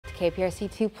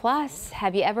KPRC 2 Plus.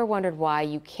 Have you ever wondered why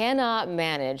you cannot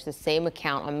manage the same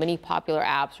account on many popular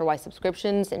apps, or why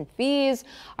subscriptions and fees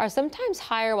are sometimes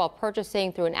higher while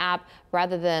purchasing through an app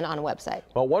rather than on a website?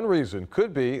 Well, one reason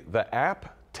could be the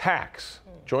app tax.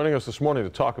 Joining us this morning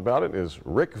to talk about it is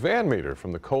Rick VanMeter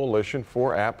from the Coalition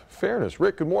for App Fairness.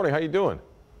 Rick, good morning. How you doing?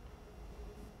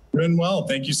 Doing well.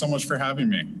 Thank you so much for having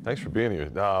me. Thanks for being here.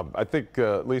 I think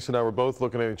Lisa and I were both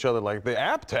looking at each other like, the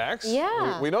app tax?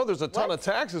 Yeah. We know there's a ton of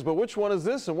taxes, but which one is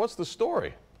this and what's the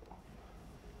story?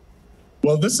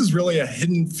 Well, this is really a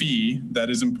hidden fee that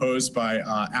is imposed by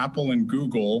Apple and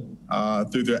Google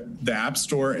through the App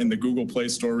Store and the Google Play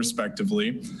Store,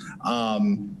 respectively.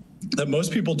 That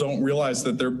most people don't realize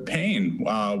that they're paying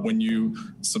when you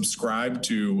subscribe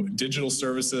to digital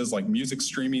services like music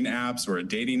streaming apps or a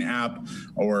dating app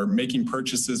or making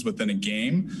purchases within a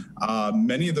game.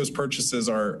 Many of those purchases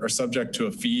are subject to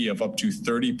a fee of up to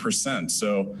 30%.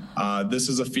 So this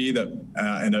is a fee that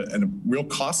and a real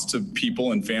cost to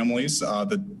people and families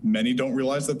that many don't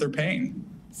realize that they're paying.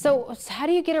 So how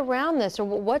do you get around this, or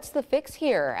what's the fix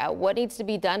here? What needs to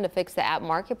be done to fix the app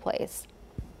marketplace?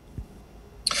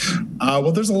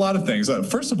 Well, there's a lot of things.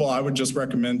 First of all, I would just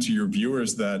recommend to your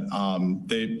viewers that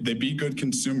they be good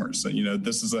consumers. You know,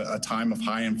 this is a time of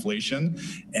high inflation,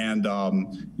 and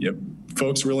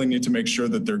folks really need to make sure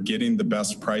that they're getting the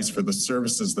best price for the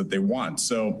services that they want.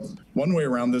 So one way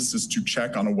around this is to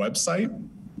check on a website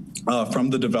from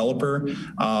the developer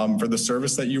for the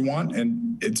service that you want. And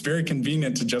it's very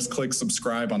convenient to just click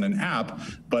subscribe on an app,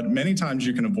 but many times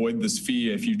you can avoid this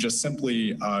fee if you just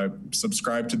simply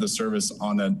subscribe to the service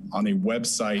on a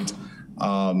website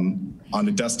on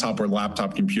a desktop or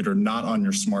laptop computer, not on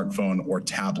your smartphone or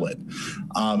tablet.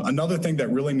 Another thing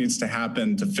that really needs to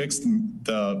happen to fix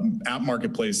the app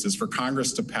marketplace is for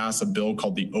Congress to pass a bill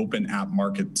called the Open App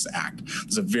Markets Act.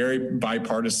 It's a very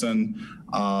bipartisan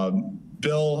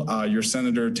bill. Your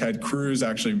Senator Ted Cruz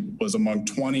actually was among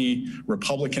 20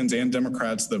 Republicans and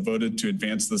Democrats that voted to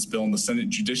advance this bill in the Senate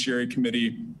Judiciary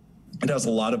Committee. It has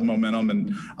a lot of momentum,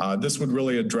 and this would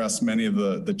really address many of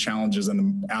the challenges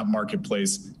in the app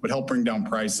marketplace, would help bring down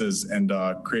prices and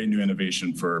create new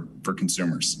innovation for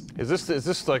consumers. Is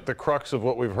this like the crux of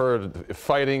what we've heard,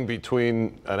 fighting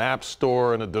between an app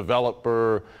store and a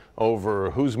developer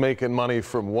over who's making money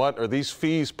from what? Are these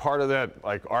fees part of that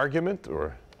argument,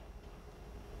 or?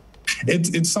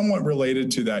 It's somewhat related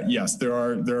to that. Yes, there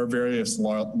are various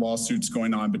lawsuits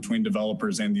going on between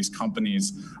developers and these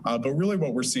companies, but really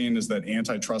what we're seeing is that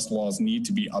antitrust laws need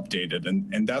to be updated,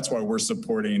 and that's why we're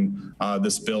supporting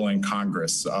this bill in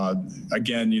Congress.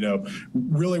 Again,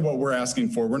 really what we're asking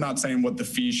for, we're not saying what the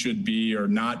fee should be or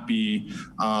not be,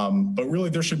 but really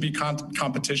there should be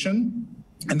competition.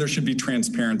 And there should be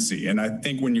transparency. And I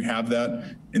think when you have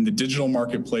that in the digital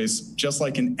marketplace, just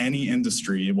like in any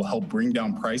industry, it will help bring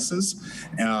down prices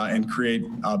and create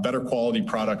better quality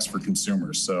products for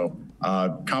consumers. So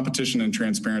competition and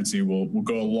transparency will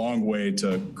go a long way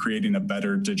to creating a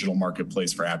better digital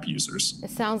marketplace for app users.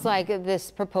 It sounds like this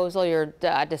proposal you're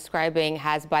describing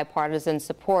has bipartisan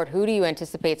support. Who do you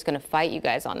anticipate is going to fight you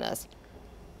guys on this?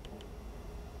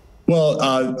 Well,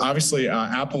 obviously,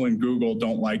 Apple and Google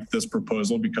don't like this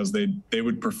proposal because they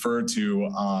would prefer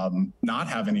to not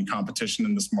have any competition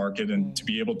in this market and to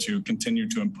be able to continue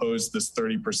to impose this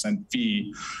 30%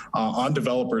 fee on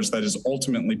developers that is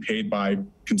ultimately paid by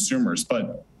consumers.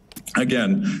 But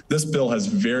again, this bill has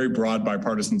very broad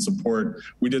bipartisan support.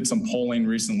 We did some polling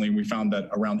recently. We found that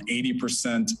around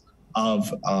 80%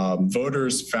 of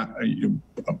voters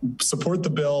support the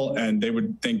bill, and they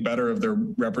would think better of their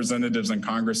representatives in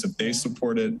Congress if they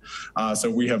support it.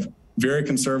 So we have very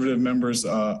conservative members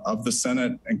of the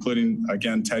Senate, including,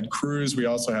 again, Ted Cruz. We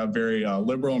also have very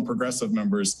liberal and progressive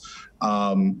members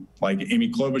like Amy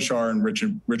Klobuchar and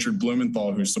Richard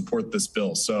Blumenthal, who support this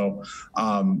bill. So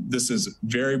this is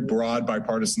very broad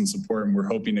bipartisan support, and we're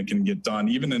hoping it can get done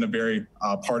even in a very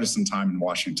partisan time in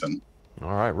Washington.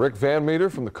 All right, Rick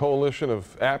VanMeter from the Coalition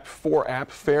of App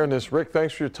Fairness. Rick,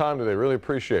 thanks for your time today. Really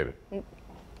appreciate it.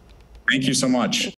 Thank you so much.